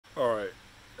Alright,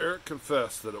 Eric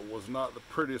confessed that it was not the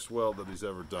prettiest weld that he's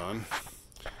ever done.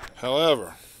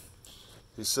 However,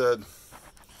 he said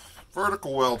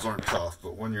vertical welds aren't tough,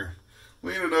 but when you're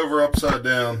leaning over upside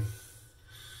down,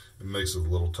 it makes it a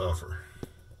little tougher.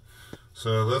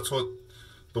 So that's what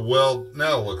the weld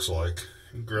now looks like.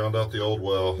 He ground out the old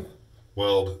weld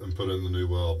and put in the new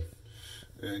weld,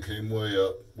 and came way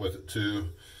up with it too.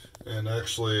 And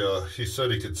actually, he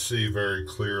said he could see very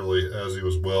clearly as he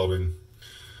was welding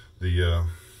the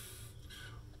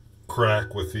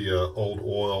crack with the old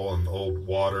oil and old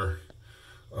water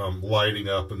lighting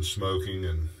up and smoking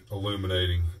and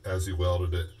illuminating as he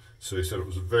welded it. So he said it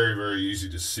was very, very easy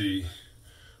to see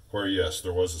where, yes,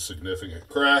 there was a significant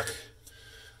crack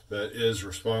that is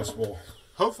responsible,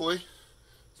 hopefully,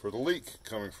 for the leak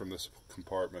coming from this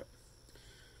compartment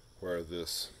where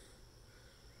this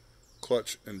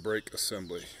clutch and brake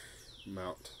assembly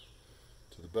mount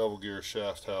to the bevel gear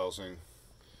shaft housing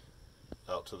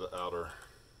out to the outer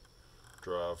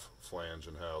drive flange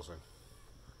and housing.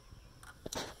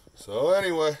 So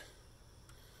anyway,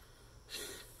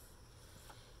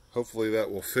 hopefully that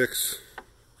will fix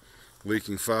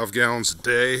leaking 5 gallons a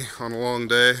day on a long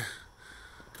day.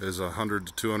 Is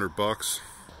 $100 to $200.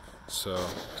 So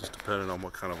just depending on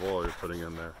what kind of oil you're putting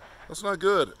in there. That's not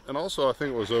good. And also I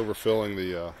think it was overfilling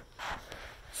the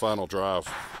final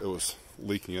drive. It was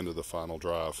leaking into the final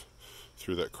drive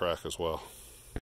through that crack as well.